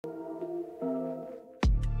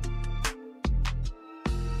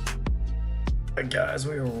Alright guys,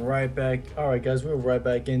 we are right back. Alright guys, we're right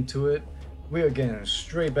back into it. We are getting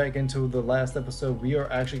straight back into the last episode. We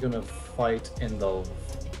are actually gonna fight in the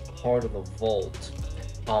heart of the vault.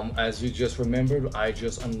 As you just remembered, I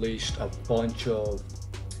just unleashed a bunch of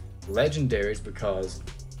legendaries because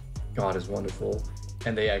God is wonderful,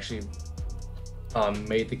 and they actually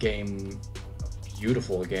made the game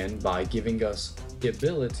beautiful again by giving us the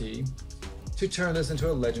ability to turn this into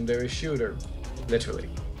a legendary shooter. Literally,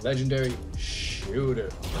 legendary shooter.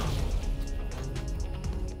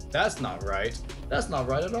 That's not right. That's not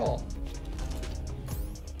right at all.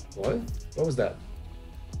 What? What was that?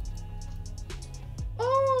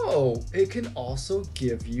 Oh, it can also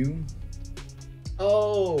give you...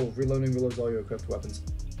 Oh, reloading reloads all your equipped weapons.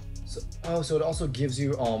 So it also gives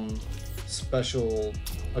you special...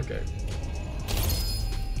 Okay.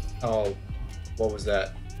 Oh, what was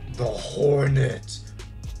that? The Hornet.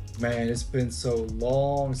 Man, it's been so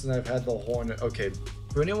long since I've had the Hornet. Okay,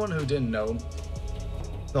 for anyone who didn't know,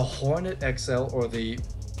 the Hornet XL, or the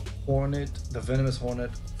Hornet, the Venomous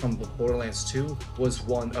Hornet from Borderlands 2, was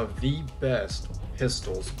one of the best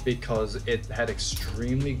pistols because it had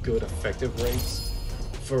extremely good effective rates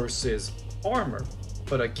versus armor.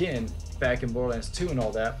 But again, back in Borderlands 2 and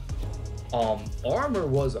all that, armor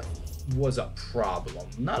was a problem.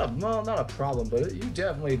 Not a problem, but you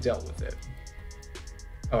definitely dealt with it.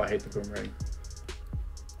 Oh, I hate the boomerang.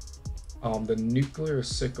 The nuclear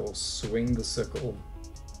sickle, swing the sickle.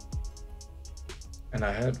 And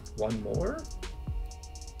I had one more?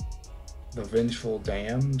 The Vengeful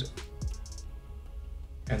Damned.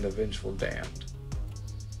 And the Vengeful Damned.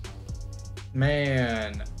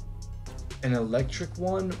 Man, an electric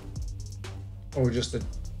one? Or just a...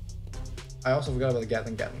 I also forgot about the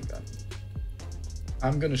Gatling gun.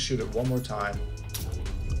 I'm gonna shoot it one more time.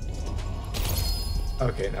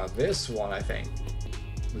 Okay, now this one, I think,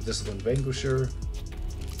 the Disciplined Vanquisher.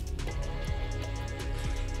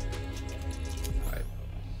 Alright,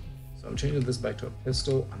 so I'm changing this back to a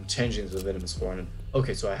pistol. I'm changing it to the Venomous Hornet.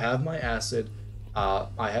 Okay, so I have my acid. I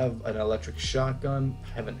have an electric shotgun.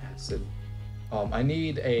 I have an acid. I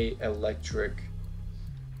need a electric...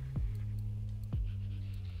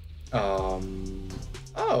 Oh,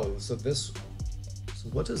 so this... So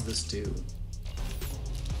what does this do?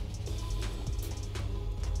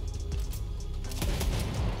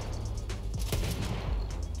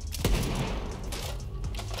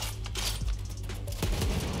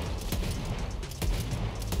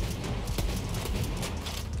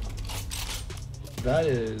 That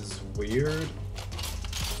is weird.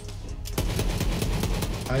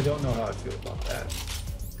 I don't know how I feel about that.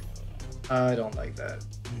 I don't like that.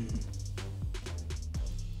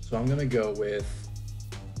 So I'm gonna go with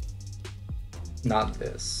not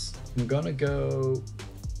this. I'm gonna go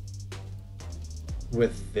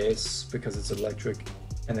with this because it's electric,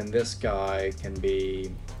 and then this guy can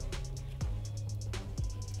be...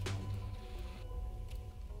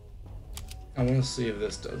 I want to see if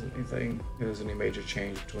this does anything, if there's any major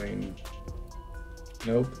change between...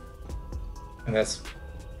 Nope. And that's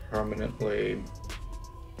permanently...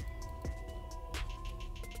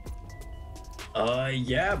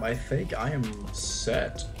 Yeah, I think I am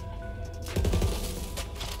set.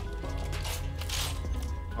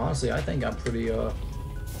 Honestly, I think I'm pretty, Oh.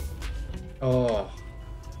 Oh,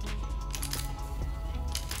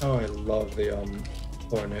 I love the,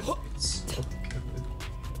 Hornet. It's so good.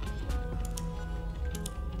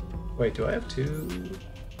 Wait, do I have two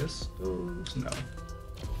pistols? No.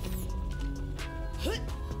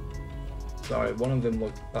 Sorry, one of them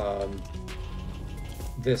looked,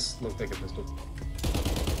 this looked like a pistol.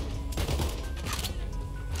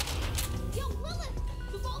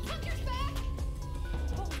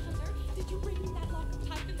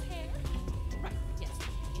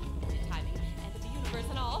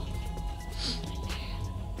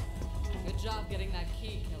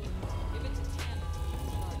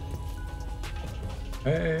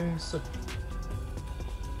 Hey, so...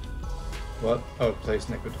 What? Oh, place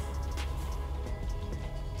liquid.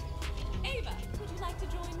 Ava, would you like to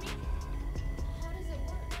join me? How does it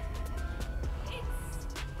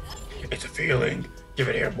work? It's a feeling. Give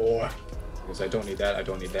it here, boy. Because I don't need that. I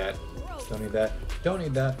don't need that. Don't need that. Don't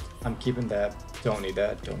need that. I'm keeping that. Don't need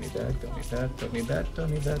that. Don't need that. Don't need that. Don't need that. Don't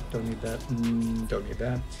need that. Don't need that. Don't need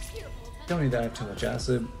that. Don't need that. I have too much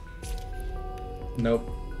acid. Nope.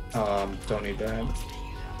 Don't need that.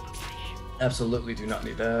 Absolutely do not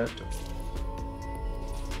need that.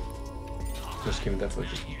 Just give me that for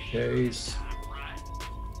just in case.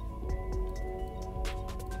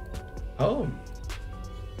 Oh,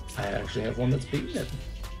 I actually have one that's beaten it.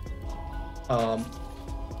 I'm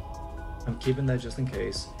keeping that just in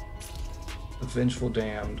case. The Vengeful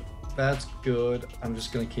Damned. That's good. I'm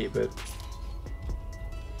just gonna keep it.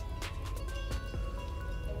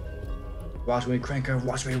 Watch me crank her,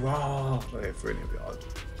 watch me raw. Okay, for any of y'all.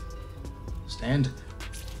 Stand.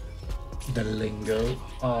 The lingo.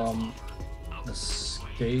 The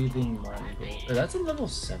scathing monocle. That's a level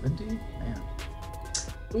 70? Man.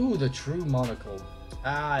 Ooh, the true monocle.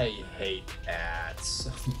 I hate that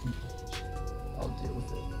so much. I'll deal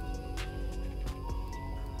with it.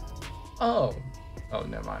 Oh. Oh,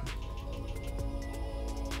 never mind.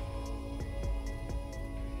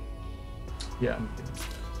 Yeah, I'm kidding.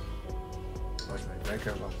 Watch my very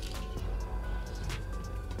careful.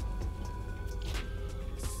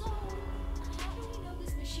 So, how do we know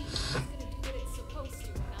this machine is gonna do what it's supposed to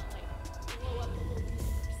and not, like, blow up the whole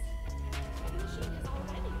universe? The machine has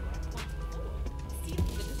already worked once before, stealing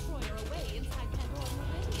the destroyer away inside Pandora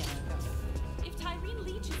Meridian. If Tyreen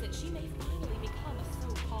leeches it, she may finally become a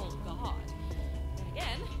so-called god. Then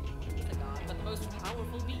again, he's a god, but the most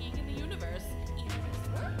powerful being in the universe. Either this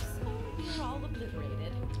works, or we're all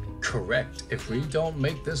obliterated. Correct. If we don't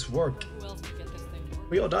make this work, Who else can get this thing working?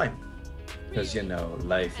 we all die. Because, you know,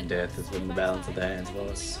 life and death is in the balance of the hands of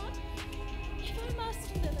us.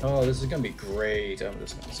 Oh, this is gonna be great. Oh,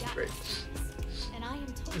 this is gonna be great. And I am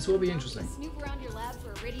totally This will be down interesting. to snoop around your lab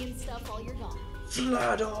for Iridian stuff while you're gone.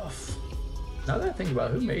 Flat off. Now that I think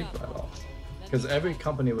about it, who made Flat Off? Because every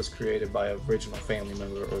company was created by an original family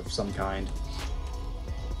member of some kind.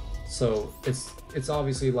 So it's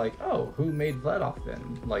obviously like, oh, who made Flat Off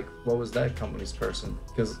then? Like, what was that company's person?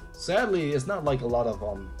 Because sadly, it's not like a lot of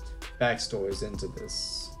backstories into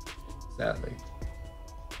this. Sadly.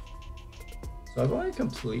 So I've already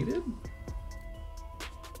completed.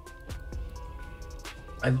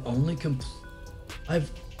 I've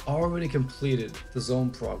already completed the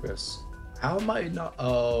zone progress. How am I not?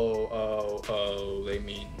 Oh, they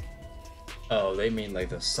mean like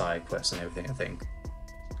the side quests and everything, I think.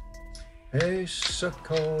 Hey,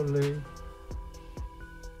 Shakoli.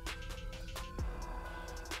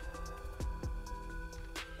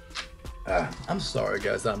 I'm sorry,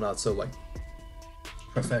 guys, that I'm not so, like,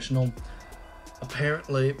 professional.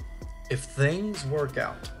 Apparently, if things work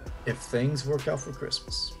out for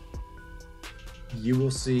Christmas, you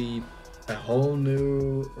will see a whole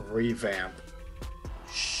new revamp.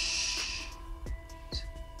 Shh.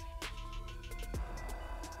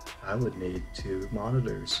 I would need 2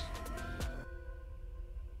 monitors.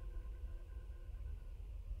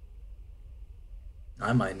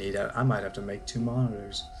 I might have to make 2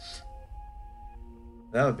 monitors.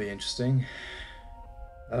 That would be interesting.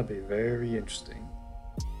 That would be very interesting.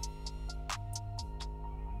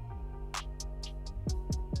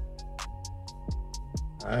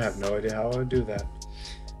 I have no idea how I would do that.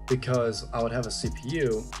 Because I would have a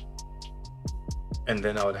CPU, and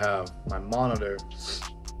then I would have my monitor.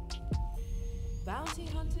 Bounty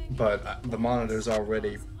hunting? But the monitor's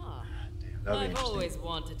already. Huh. Damn, that'd be I've interesting. always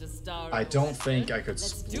wanted to star in I a don't Western. think I could.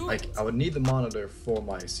 Let's do Like, it. I would need the monitor for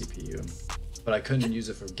my CPU, but I couldn't use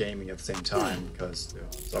it for gaming at the same time because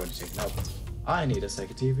it's already taken up. I need a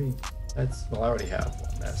second TV. Well, I already have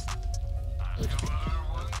one.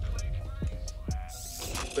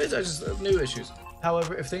 But it's just new issues.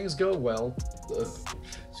 However, if things go well,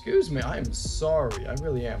 excuse me, I am sorry. I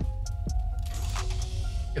really am.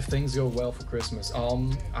 If things go well for Christmas,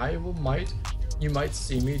 you might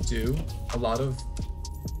see me do a lot of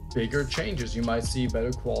bigger changes. You might see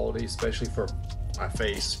better quality, especially for my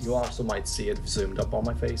face. You also might see it zoomed up on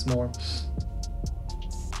my face more.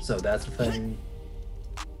 So that's the thing.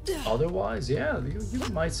 Otherwise, yeah, you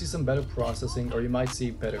might see some better processing, or you might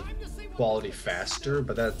see better quality faster,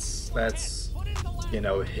 but that's you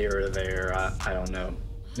know, here or there. I don't know.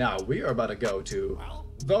 Now we are about to go to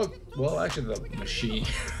the machine.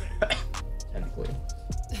 Technically.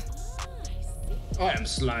 I am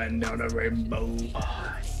sliding down a rainbow. The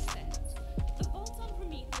bolts on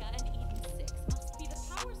Promethea and Eden 6 must be the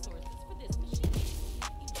power sources for this machine.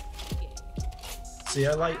 See,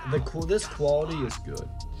 I like this quality is good.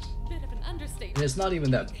 Bit of an understatement. And it's not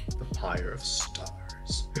even that the pyre of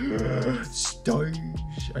stars. Stars.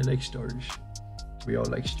 I like stars. We all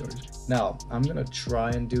like stars. Now, I'm gonna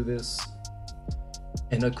try and do this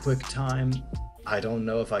in a quick time. I don't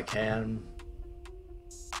know if I can,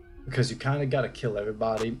 because you kind of gotta kill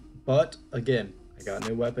everybody. But again, I got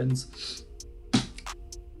new weapons. I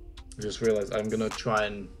just realized I'm gonna try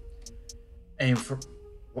and aim for.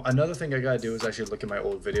 Well, another thing I gotta do is actually look at my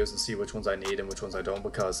old videos and see which ones I need and which ones I don't,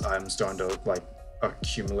 because I'm starting to like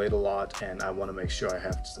accumulate a lot, and I want to make sure I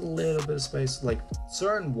have just a little bit of space. Like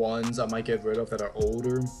certain ones I might get rid of that are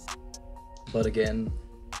older, but again,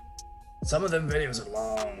 some of them videos are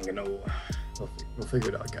long, you know, We'll figure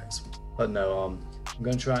it out, guys. But no, I'm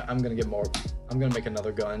gonna try. I'm gonna get more. I'm gonna make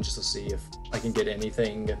another gun just to see if I can get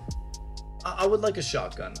anything. I would like a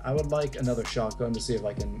shotgun. I would like another shotgun to see if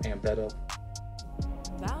I can amp that up.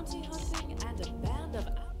 Bounty hunting and a band of.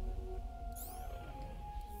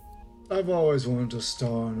 I've always wanted to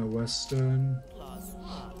star in a western.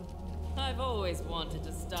 I've always wanted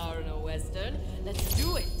to star in a western. Let's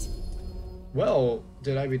do it. Well,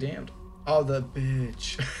 did I be damned? Oh, the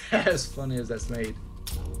bitch. As funny as that's made.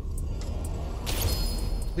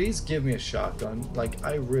 Please give me a shotgun. Like,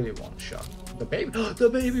 I really want a shotgun. The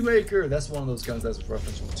baby maker. That's one of those guns that's a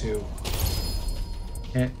reference to.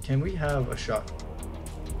 Can we have a shot?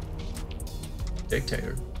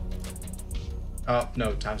 Dictator. Oh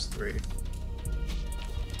no, ×3.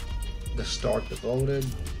 The Stark Devoted.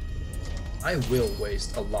 I will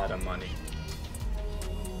waste a lot of money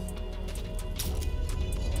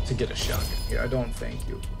to get a shotgun here. I don't thank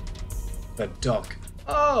you. The duck.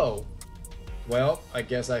 Oh! Well, I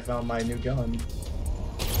guess I found my new gun.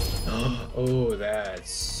 Oh,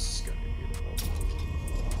 that's gonna be beautiful.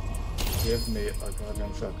 Give me a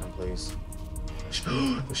goddamn shotgun, please.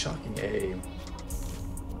 The shocking aim.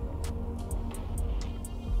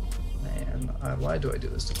 Man, why do I do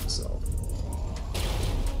this to myself?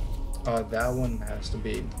 That one has to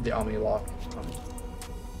be the Omni Lock.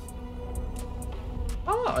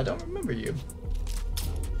 Ah, I don't remember you.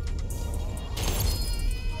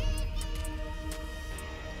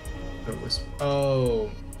 It was. Oh,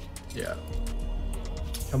 yeah.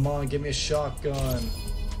 Come on, give me a shotgun.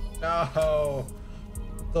 No,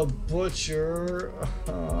 the butcher.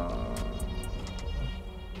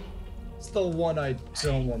 It's the one I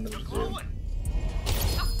don't want them to do. Oh,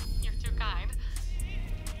 you're too kind.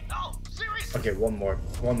 Oh, seriously. Okay, one more.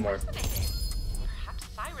 Perhaps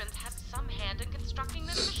Sirens had some hand in constructing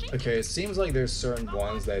this machine. Okay, it seems like there's certain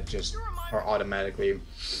ones that just are automatically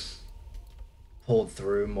pulled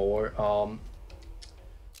through more.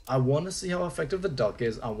 I want to see how effective the duck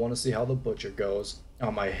is. I want to see how the butcher goes.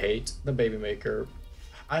 I hate the baby maker.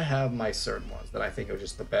 I have my certain ones that I think are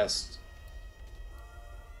just the best.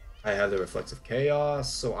 I have the reflexive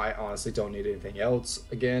chaos, so I honestly don't need anything else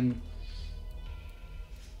again.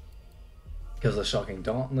 Because the shocking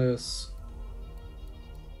dauntless.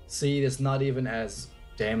 See, it's not even as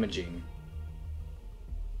damaging.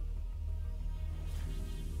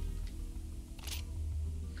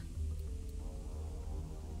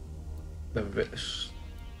 The Vish.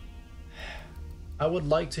 I would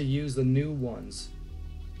like to use the new ones.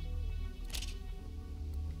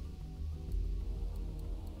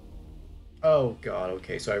 Oh god,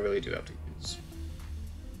 okay, so I really do have to use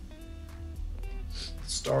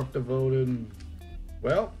Stark Devoted.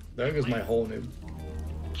 Well, there goes my whole new.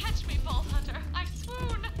 Catch me, Vault Hunter. I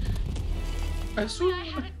swoon. I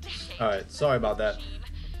swoon. Alright, sorry about that.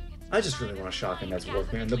 I just really want a shotgun that's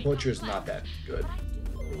working, and the butcher's not that good.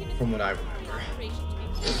 From what I remember.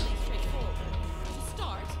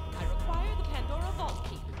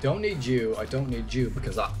 Don't need you. I don't need you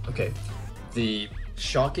because okay, the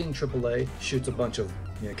shocking AAA shoots a bunch of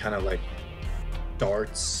kind of like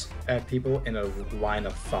darts at people in a line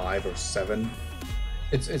of 5 or 7.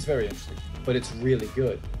 It's very interesting, but it's really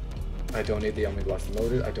good. I don't need the Omni Lock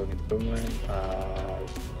Loaded. I don't need the boomerang.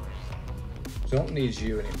 Don't need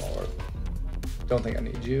you anymore. Don't think I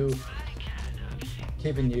need you.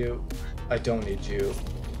 Keeping you. I don't need you.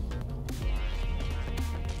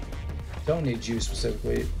 Don't need you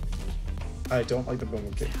specifically. I don't like the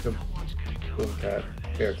boom cat,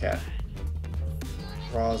 bear cat.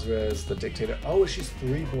 Rosres, the dictator. Oh, she's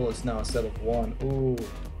 3 bullets now instead of 1. Ooh,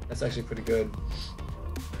 that's actually pretty good.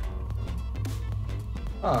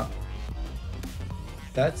 Huh.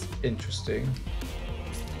 That's interesting.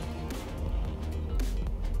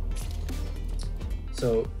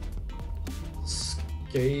 So,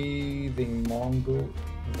 Scathing Mongol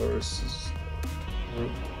versus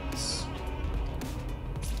Roots.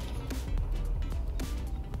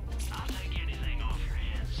 I'll take anything off your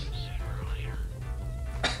hands sooner or later.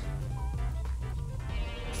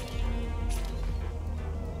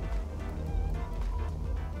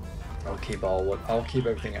 I'll keep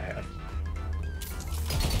everything I have.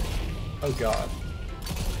 Oh god.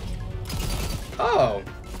 Oh!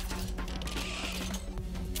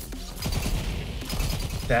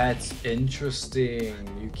 That's interesting.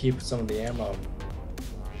 You keep some of the ammo.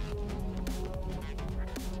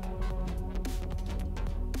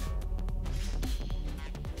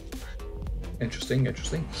 Interesting.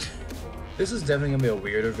 This is definitely gonna be a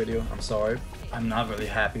weirder video. I'm sorry. I'm not really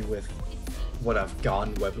happy with what I've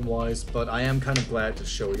gotten weapon-wise, but I am kind of glad to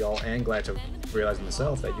show y'all and glad to realize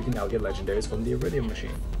myself that you can now get legendaries from the Iridium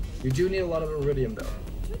machine. You do need a lot of iridium though.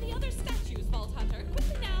 To the other statues, Vault Hunter.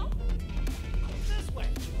 Quickly now. This way.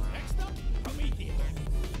 Next up, Prometheus.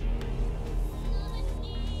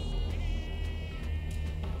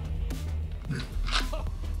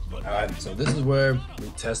 Alright, so this is where we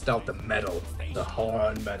test out the metal, the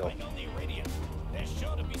horn metal. On the iridium. There's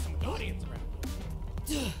sure to be some guardians around.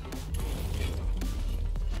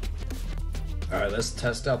 Alright, let's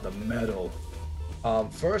test out the metal.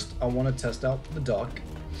 First, I want to test out the duck,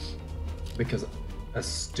 because as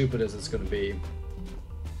stupid as it's going to be.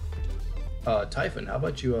 Typhon, how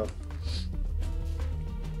about you,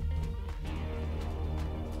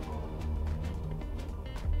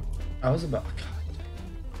 I was about...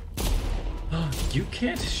 God. You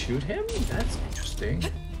can't shoot him? That's interesting.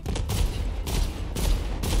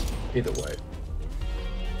 Either way.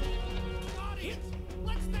 Guardians,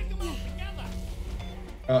 let's take them all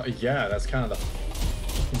together. Yeah, that's kind of the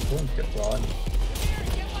important to get broad. Here,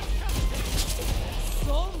 get what's coming.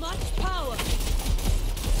 So much power.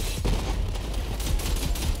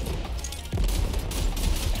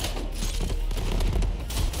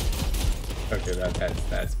 Okay,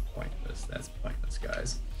 that's pointless. That's pointless,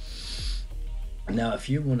 guys. Now, if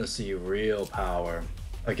you want to see real power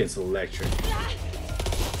against electric.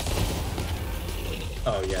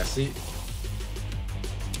 Oh yeah, see.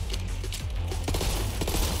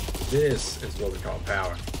 This is what we call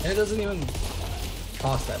power, and it doesn't even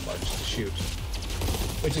cost that much to shoot.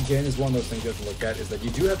 Which again is one of those things you have to look at, is that you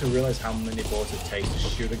do have to realize how many bullets it takes to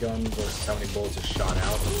shoot a gun versus how many bullets are shot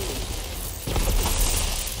out.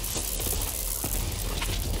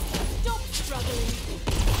 Stop struggling.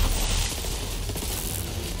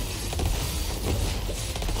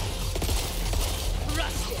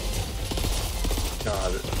 Crush it.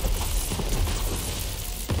 God.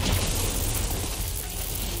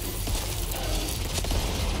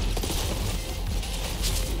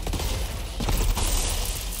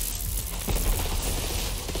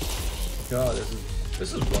 God,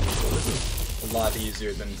 this is wonderful. This is a lot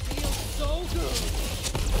easier than. Feels so good.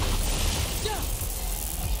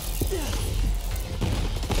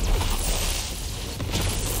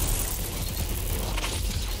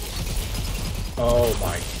 Oh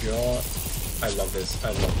my god. I love this.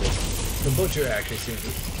 I love this. The butcher actually seems to...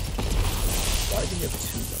 Why do you have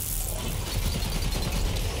two of them?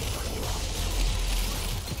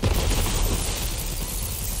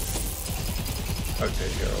 Okay,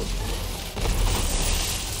 Harold.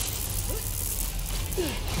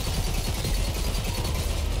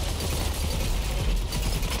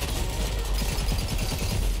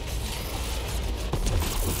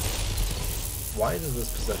 Why does this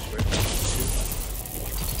possession rate have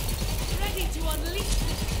Ready to unleash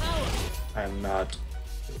this power. I am not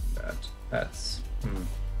doing that. That's...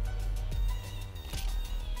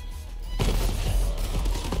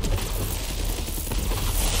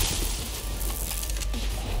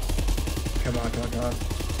 Come on, come on, come on.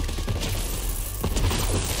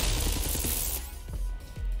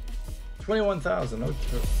 $21,000.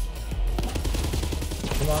 Okay.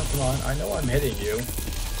 Come on, come on. I know I'm hitting you.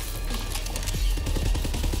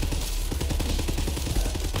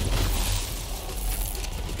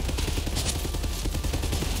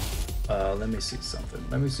 Let me see something.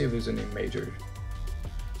 Let me see if there's any major.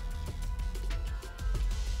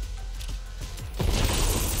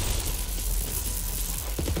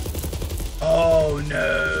 Oh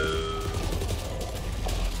no!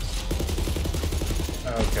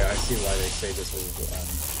 Okay, I see why they say this was,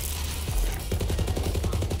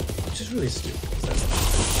 which is really stupid. 'Cause that's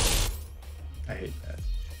I hate that.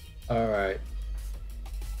 All right.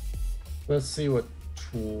 Let's see what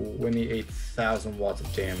 28,000 watts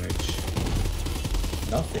of damage.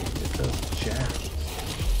 Nothing. It does jack.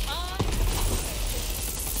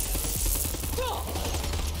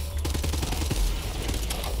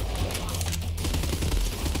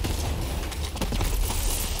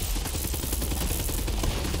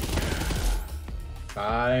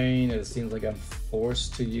 Fine. It seems like I'm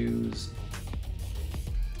forced to use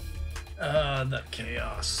the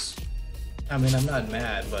chaos. I mean, I'm not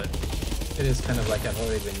mad, but it is kind of like I've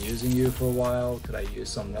already been using you for a while. Could I use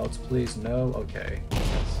something else, please? No? Okay.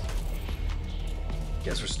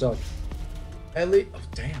 Guess we're stuck. At least, oh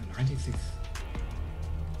damn,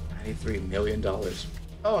 $93 million.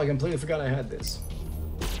 Oh, I completely forgot I had this.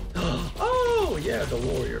 Oh, yeah, the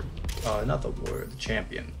warrior. Not the warrior, the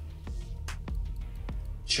champion.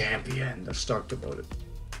 Champion, the Stark devoted.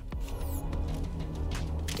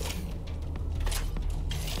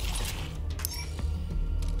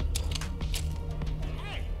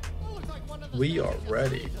 Hey, that looks like one of the We are statues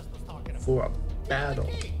ready just was talking about. for a battle.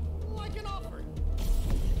 Hey, like an offer.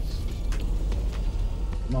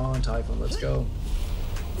 Come on, Typhon, let's go.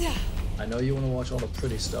 I know you want to watch all the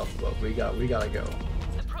pretty stuff, but we gotta go.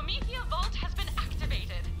 The Promethea Vault has been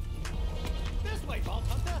activated. This way, Vault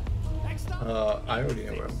Hunter. Next up. I already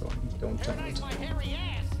know where I'm going. Don't tell me what Paradise to my do. hairy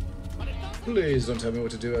ass. But it doesn't. Please don't tell me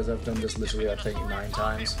what to do, as I've done this literally, I think, 9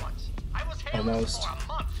 times. I was hairless Almost. for a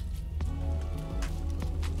month.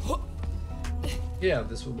 Yeah,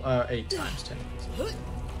 this will 8 times, 10 times.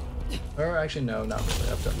 Or actually, no, not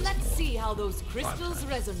really. I've done this. Let's see how those crystals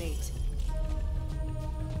times. resonate.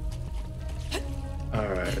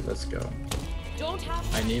 Alright, let's go. Don't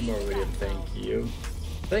have I need more iridium, thank you.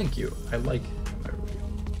 Thank you. I like my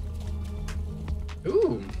iridium.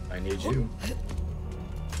 Ooh, I need you.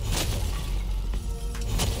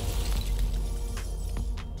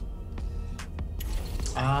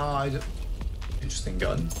 Interesting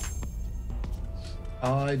gun.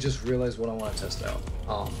 I just realized what I want to test out.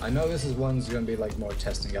 I know this is one's gonna be like more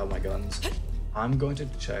testing out my guns. I'm going to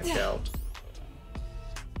check out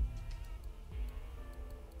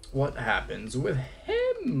what happens with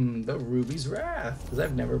him, the Ruby's Wrath, because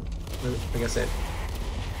I've never, like I said.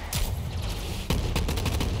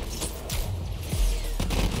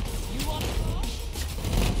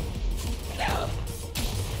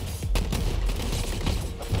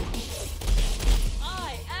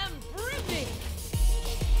 I am brimming.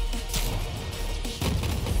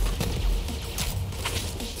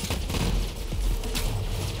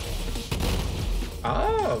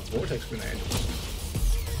 Ah, vortex grenade.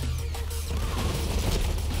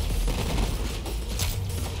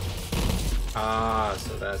 Ah,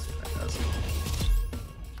 so that's what that does.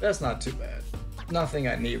 That's not too bad. Nothing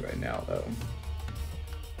I need right now, though.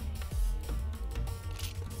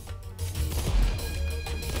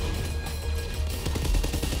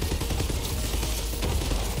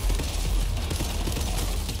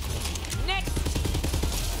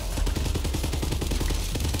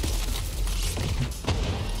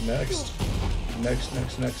 Next.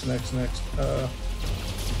 Next.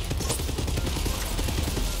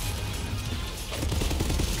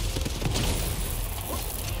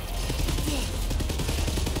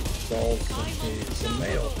 Doll, cookies, and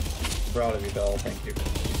mail. Proud of you, doll. Thank you.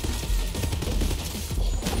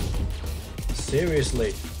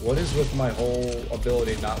 Seriously, what is with my whole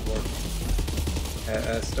ability not working?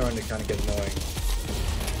 It's starting to kind of get annoying.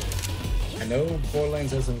 I know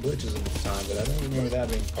Borderlands has some glitches in this time, but I don't remember that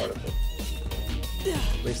being part of it.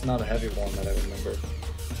 At least not a heavy one that I remember.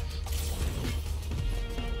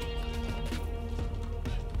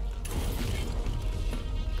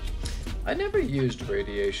 I never used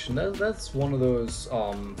radiation. That's one of those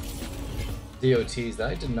DOTs that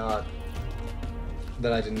I did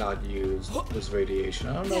not use was radiation.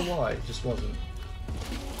 I don't know why. It just wasn't.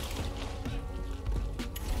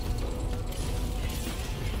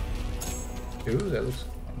 Ooh, that looks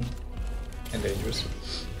fun and dangerous.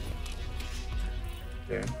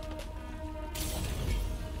 Okay.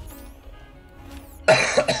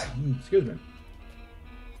 Excuse me.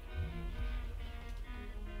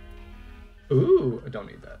 Ooh, I don't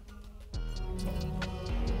need that.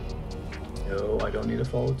 No, I don't need to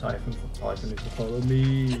follow Typhon. Typhon needs to follow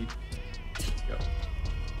me. Let's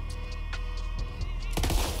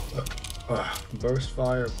go. Burst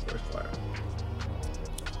fire.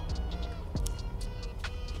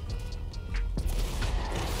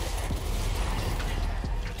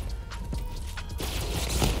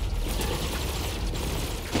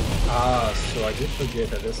 So I did forget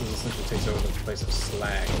that this is essentially takes over the place of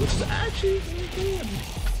slag, which is actually really good.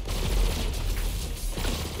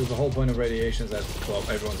 Because the whole point of radiation is that, well,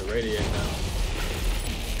 everyone's irradiated now.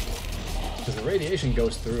 Because the radiation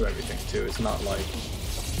goes through everything too, it's not like...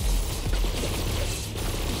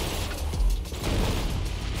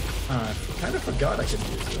 I kind of forgot I could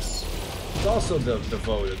use this. It's also the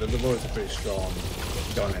Devoted. The Devoted is a pretty strong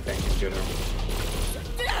gun, I think, in general.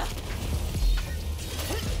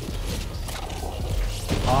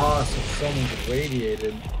 Ah, so if someone's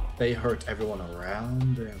radiated, they hurt everyone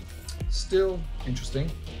around them. Still interesting.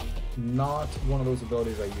 Not one of those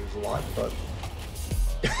abilities I use a lot, but...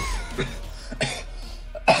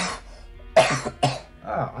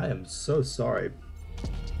 I am so sorry.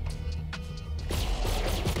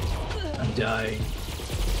 I'm dying.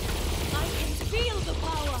 I can feel the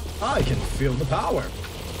power. I can feel the power.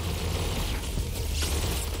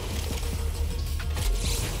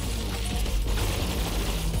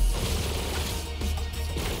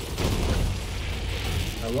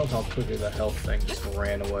 I love how quickly that health thing just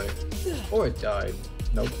ran away. Or it died.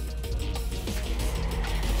 Nope. A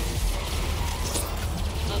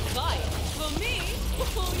fight for me?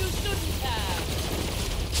 Oh, you shouldn't have.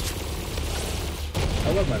 I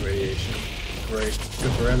love my radiation. great.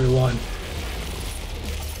 Good for everyone.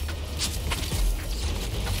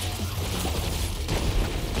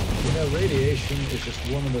 You know, radiation is just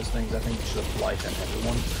one of those things I think should apply to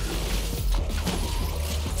everyone.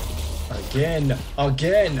 Again!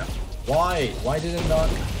 Again! Why? Why did it not?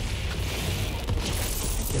 I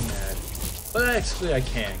get mad. But actually I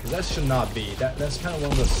can, because that should not be. That's kind of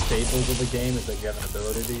one of the staples of the game, is that you have an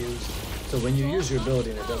ability to use. So when you use your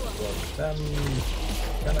ability and it doesn't work, then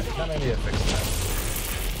kind of need to fix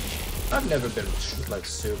that. I've never been like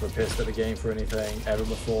super pissed at a game for anything ever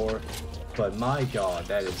before, but my god,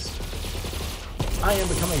 that is... I am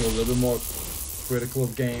becoming a little bit more critical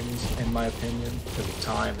of games, in my opinion, because of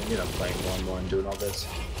time and, you know, playing more and more and doing all this.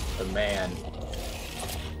 But man,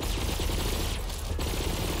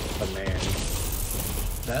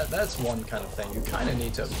 that's one kind of thing you kind of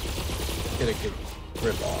need to get a good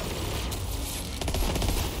grip on.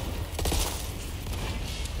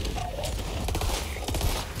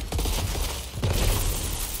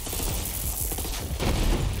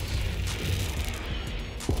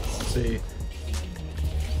 Let's see.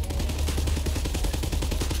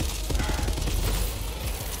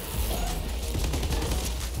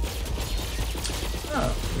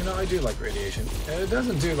 Oh, you know, I do like radiation. It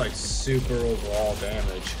doesn't do like super overall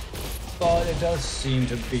damage, but it does seem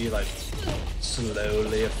to be like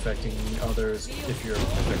slowly affecting others if you're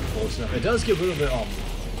close enough. It does give a little bit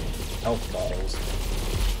health balls.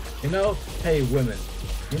 You know, hey women,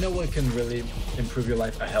 you know what can really improve your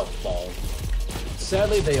life? A health ball.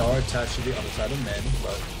 Sadly, they are attached to the underside of men,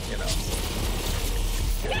 but you know,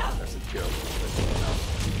 yeah, that's a joke. But, you know,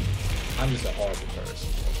 I'm just a horrible person.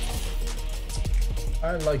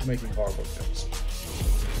 I like making horrible jokes.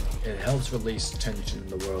 It helps release tension in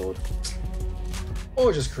the world.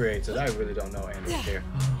 Or just creates it. I really don't know, Andrew here.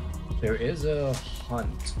 There is a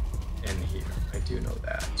hunt in here. I do know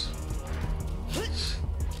that.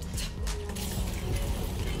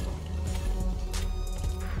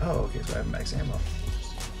 Oh, okay, so I have max ammo.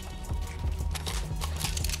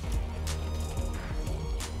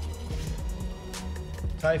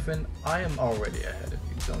 Typhon, I am already ahead of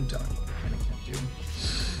you. Don't tell me what I can't do.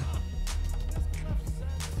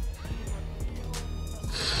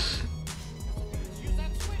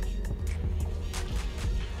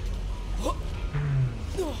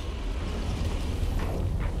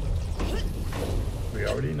 We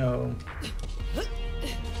already know.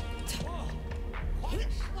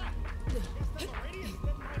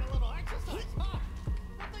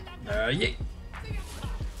 Yeah.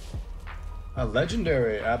 A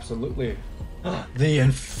legendary, absolutely. The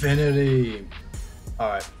Infinity.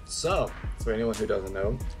 Alright, so, for anyone who doesn't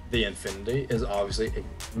know, the Infinity is obviously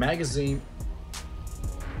a magazine.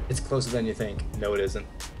 It's closer than you think. No, it isn't.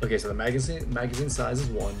 Okay, so the magazine size is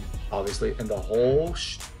 1, obviously, and the whole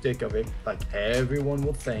shtick of it, like everyone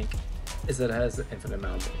will think, is that it has an infinite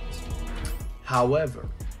amount of bullets. However,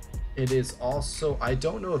 it is also, I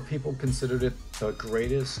don't know if people considered it the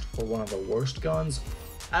greatest or one of the worst guns.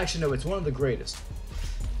 Actually, no, it's one of the greatest.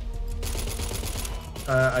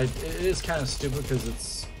 It is kind of stupid because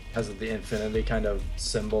it has the infinity kind of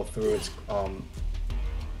symbol through its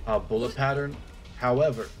bullet pattern.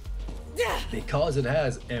 However, because it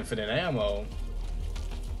has infinite ammo,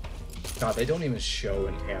 God, they don't even show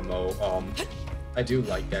an ammo. I do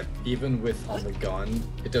like that. Even with on the gun,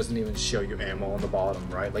 it doesn't even show you ammo on the bottom,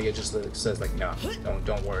 right? Like it just says like, nah,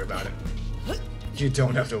 don't worry about it. You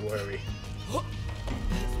don't have to worry.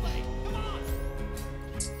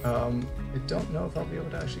 I don't know if I'll be able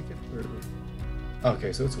to actually get through.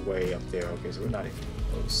 Okay, so it's way up there. Okay, so we're not even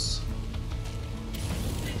close.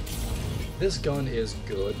 This gun is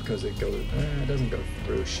good because it goes. It doesn't go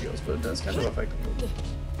through shields, but it does kind of affect them.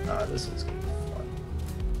 This is fun.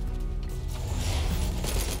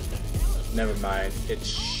 Never mind. It's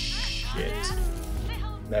shit.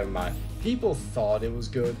 Never mind. People thought it was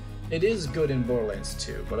good. It is good in Borderlands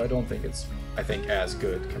 2, but I don't think it's, as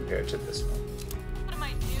good compared to this one. What am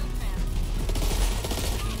I do, man?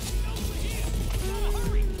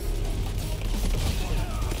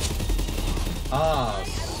 Ah.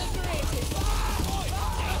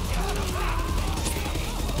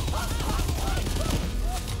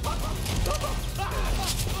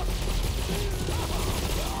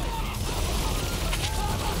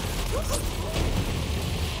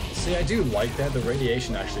 See, I do like that. The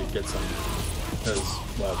radiation actually gets them. Because,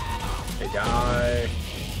 well, they die.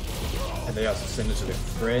 And they also send it to their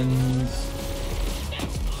friends.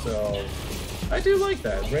 So, I do like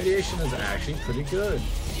that. Radiation is actually pretty good.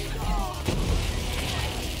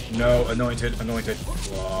 No, anointed.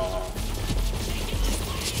 Wow.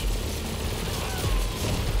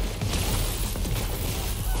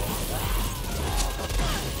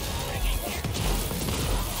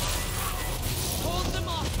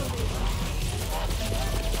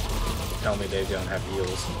 tell me they don't have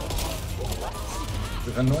heals.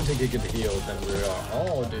 If Anointed could get the heal, then we are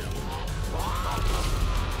all doomed.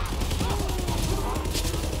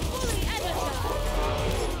 Fully energized.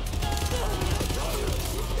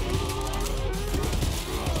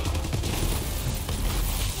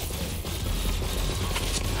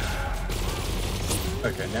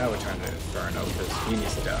 Okay, now we're turning to Inferno because he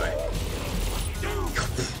needs to die.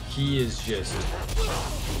 He is just.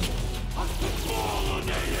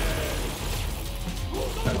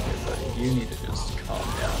 Okay, buddy, you need to just calm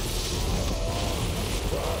down.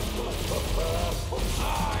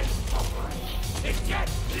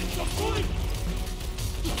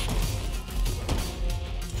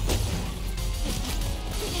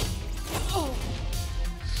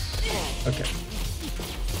 Okay.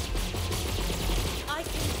 I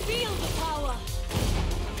can feel the power.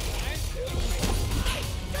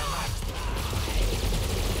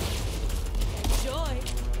 Enjoy.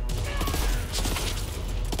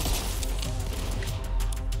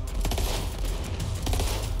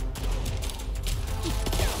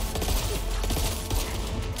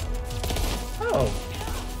 Oh.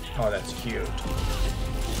 Oh, that's cute.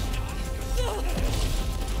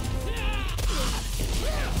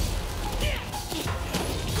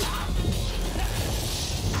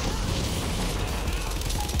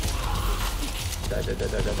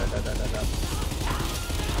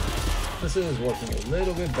 This is working a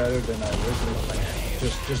little bit better than I originally planned.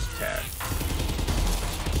 Just a tad.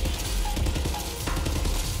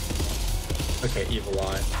 Okay, Evil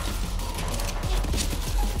Eye.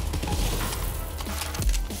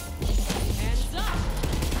 Hands up.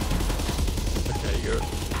 Okay, you're.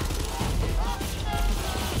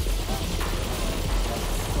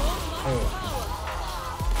 Oh.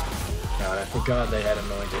 God, I forgot they had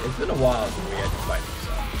Anointed. It's been a while since we had to fight them,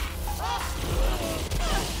 so.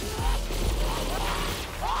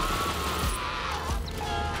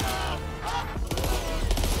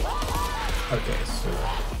 Okay, so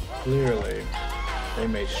clearly they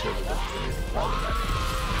made sure that the thing is problematic.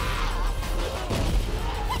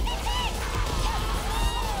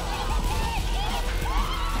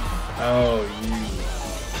 Oh, you.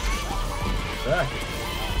 Back.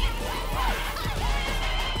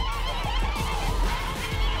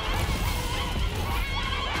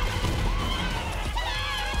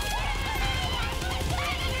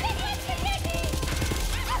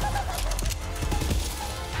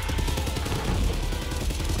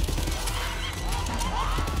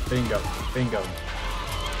 Bingo, bingo.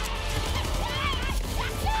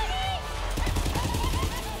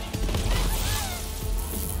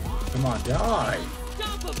 Come on, die.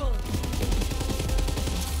 Unstoppable.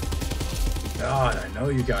 God, I know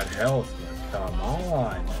you got health, but come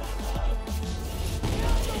on.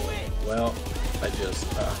 Well, I just,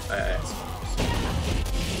 I asked.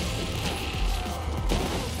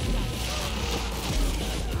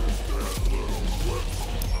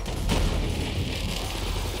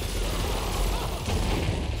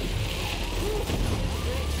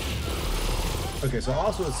 Okay, so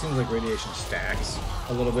also it seems like radiation stacks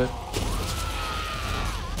a little bit.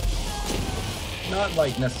 Not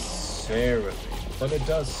like necessarily, but it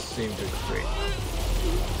does seem to create.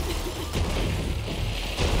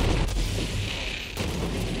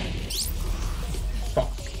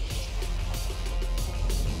 Fuck.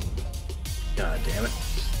 God damn it.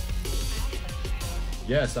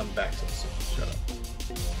 Yes, I'm back to this. Shut up.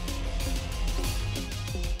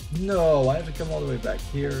 No, I have to come all the way back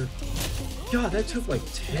here. God, that took like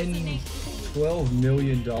 $12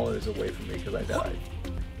 million away from me because I died.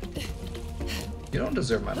 You don't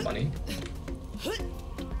deserve my money.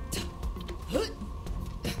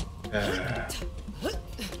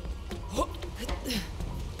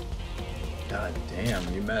 God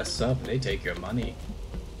damn, you mess up and they take your money.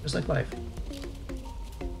 Just like life.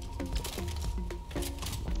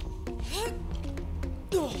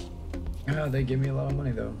 Ah, they give me a lot of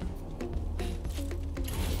money though.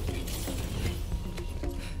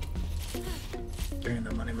 Bring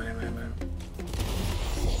the money, money, money, money.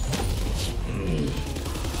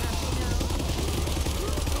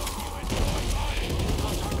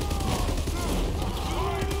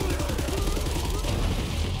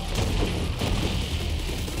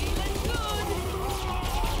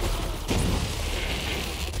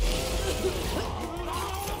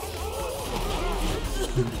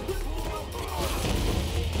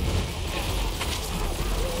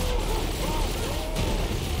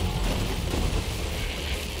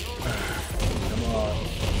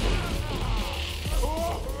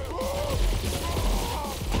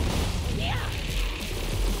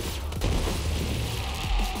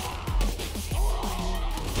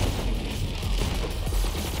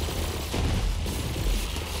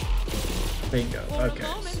 Bingo. For Okay. a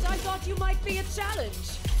moment, I thought you might be a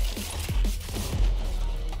challenge.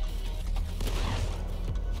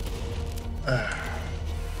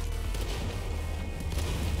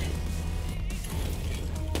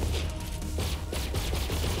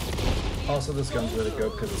 Also, this gun's really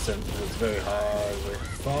good because it's very hard with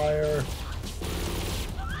fire.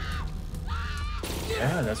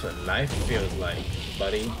 Yeah, that's what life feels like,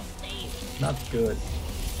 buddy. Not good.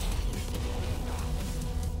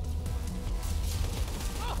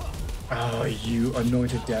 Oh, you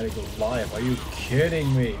anointed daddy Goliath. Are you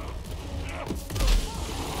kidding me?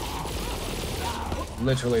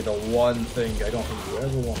 Literally the one thing I don't think you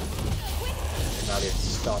ever want. Not even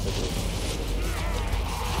stop it.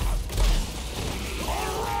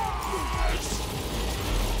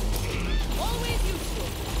 Always useful.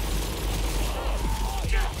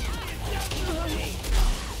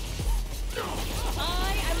 I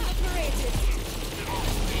am the creative.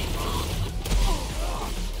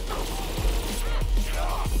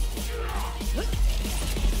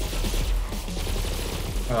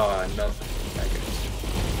 Oh, no.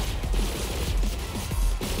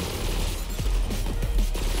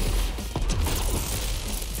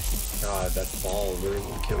 God, that ball really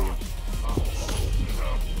will kill you.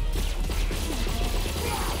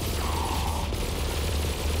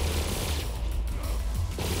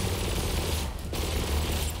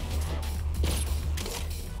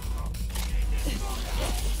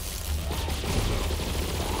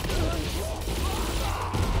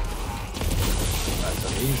 So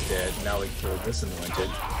he's dead. Now we kill this anointed.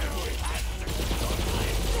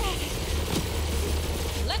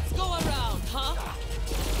 Let's go around, huh?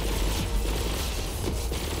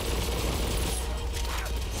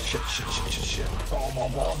 Shit.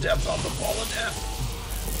 Ball of death on the ball of death.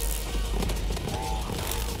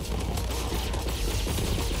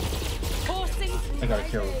 Coursing through I gotta my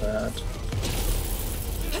kill veins. that.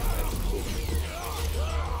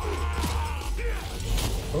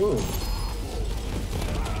 Ooh.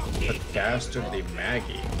 The dastardly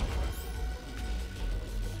Maggie.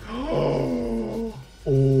 Oh.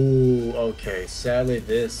 Ooh, okay. Sadly,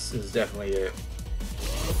 this is definitely it.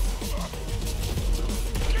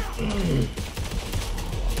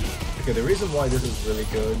 Okay, the reason why this is really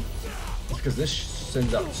good is because this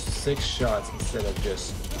sends out 6 shots instead of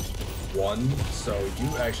just 1, so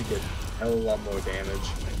you actually get a hell of a lot more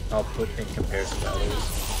damage output in comparison to others.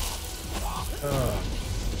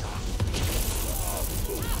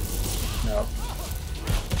 No.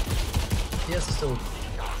 Yes, still.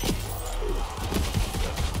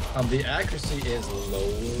 The accuracy is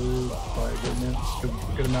lower by a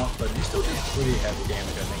good amount, but you still do pretty heavy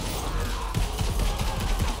damage, I think.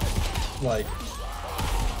 Like,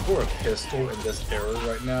 for a pistol in this era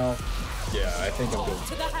right now, yeah, I think I'm doing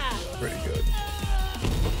To the hand. pretty good.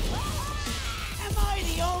 Am I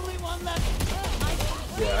the only one that...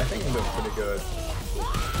 Yeah, I think I'm doing pretty good.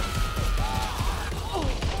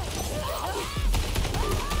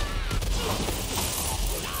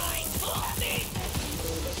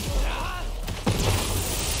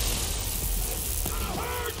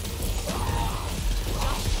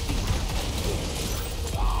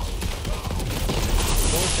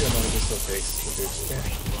 Takes the boost there.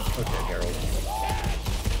 Okay, Harold.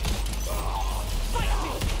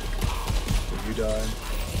 Did you die?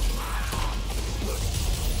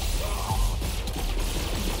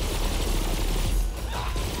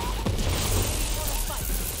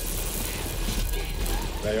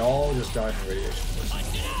 They all just died from radiation.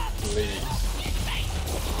 Please.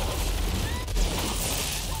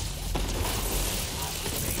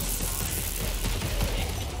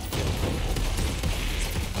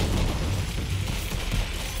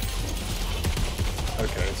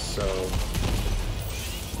 Okay, so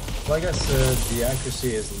like I said, the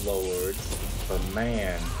accuracy is lowered, but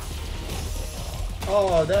man,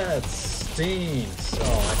 oh, that stings. Oh,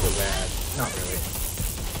 I feel bad. Not really.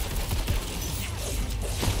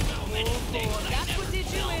 That's what did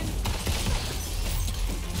you in.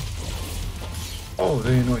 Oh,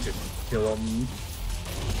 they anointed. Kill them.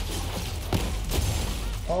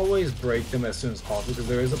 Always break them as soon as possible because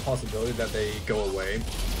there is a possibility that they go away.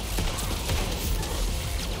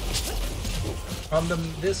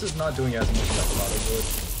 This is not doing as much as I thought it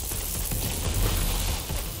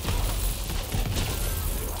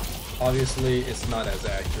would. Obviously, it's not as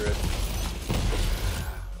accurate.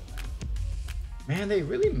 Man, they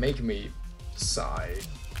really make me sigh.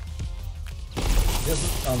 This,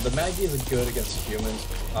 the Maggie is good against humans.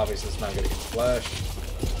 Obviously, it's not good against flesh.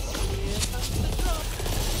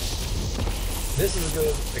 This is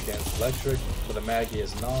good against electric, but the Maggie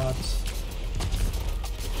is not.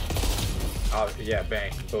 Oh, yeah,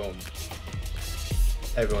 bang, boom.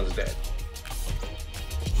 everyone's dead.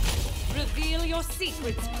 Reveal your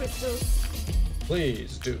secrets, crystals.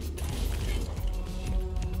 Please do.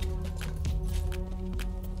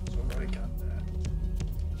 So I already got that.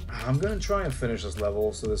 I'm gonna try and finish this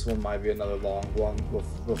level, so this one might be another long one.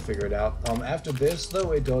 We'll figure it out. After this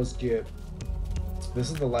though, it does get.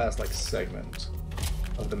 This is the last like segment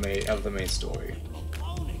of the main story.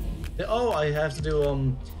 Oh, I have to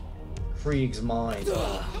do Krieg's mind.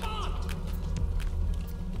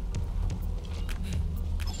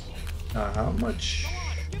 How much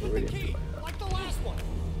iridium do I have? Like the last one.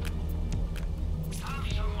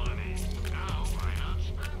 Have some money. Now why not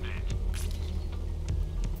spend it?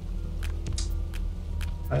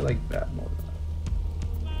 I like that more than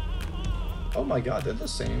that. Oh my god, they're the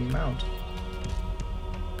same amount.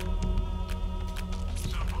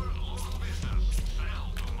 Support all business.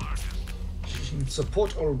 Sell to Marcus.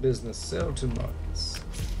 Support all business, sell to Marcus.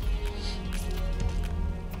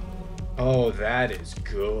 Oh, that is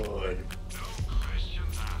good. No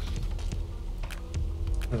questions asked.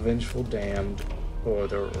 The Vengeful Damned, or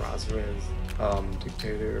the Razrez,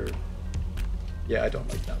 Dictator. Yeah, I don't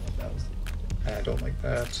like that one. I don't like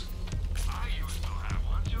that. I used to have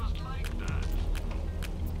one just like that.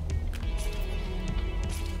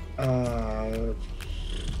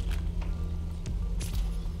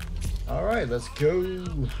 Alright, let's go.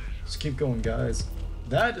 Let's keep going, guys.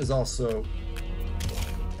 That is also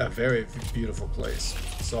a very beautiful place.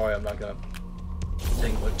 Sorry, I'm not gonna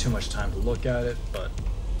take too much time to look at it, but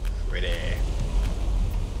pretty.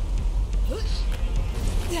 The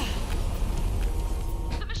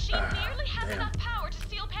machine nearly has damn. enough power to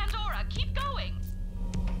steal Pandora. Keep going.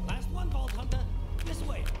 Last one, Vault Hunter. This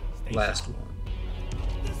way. Stay Last sharp. one.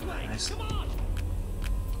 This way. Nice. Come on.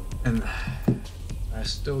 And I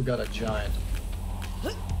still got a giant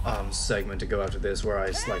segment to go after this where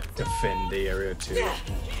I like defend the area too.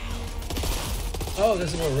 Oh,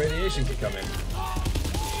 this is where radiation can come in.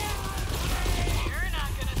 You're not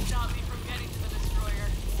gonna stop me from getting to the destroyer.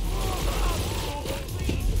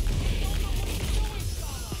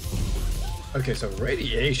 Okay, so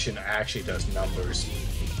radiation actually does numbers.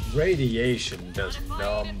 Radiation does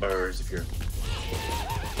numbers if you're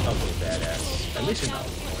ugly badass. At least you're not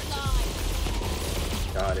anointed.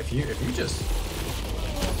 God, if you just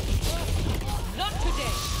Not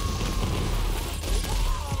today.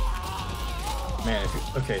 man, if you,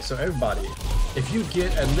 okay, so everybody, if you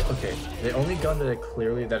get okay, the only gun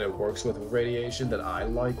that it works with radiation that I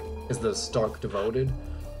like is the Stark Devoted.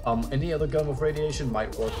 Any other gun with radiation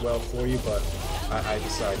might work well for you, but I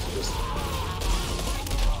decided to just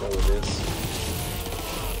go with this.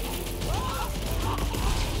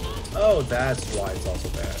 Oh, that's why it's also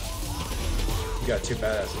bad. You got two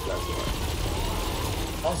badasses, that's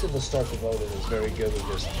why. Also, the Stark Devoted is very good with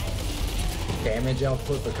just damage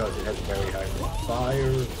output because it has very high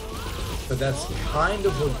fire. But that's kind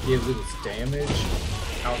of what gives it its damage.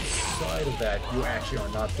 Outside of that, you actually are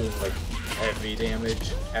not doing like heavy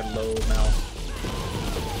damage at low amount.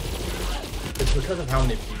 It's because of how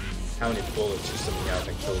many bullets you're sending out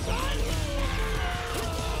that kills them.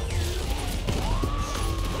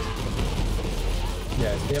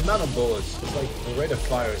 Yeah, the amount of bullets, it's like the rate of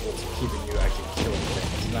fire is what's keeping you actually killing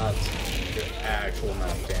things, not the actual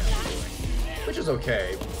amount of damage you're doing. Which is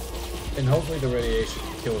okay. And hopefully the radiation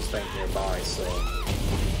kills things nearby, so...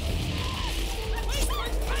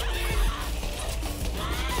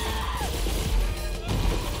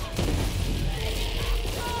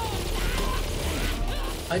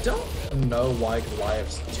 I don't know why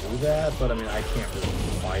Goliaths do that, but I mean, I can't really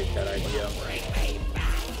fight that idea.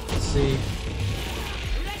 See,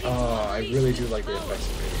 I really do like the effects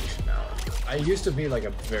of radiation now. I used to be like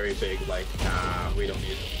a very big, like, nah, we don't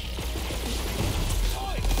need it.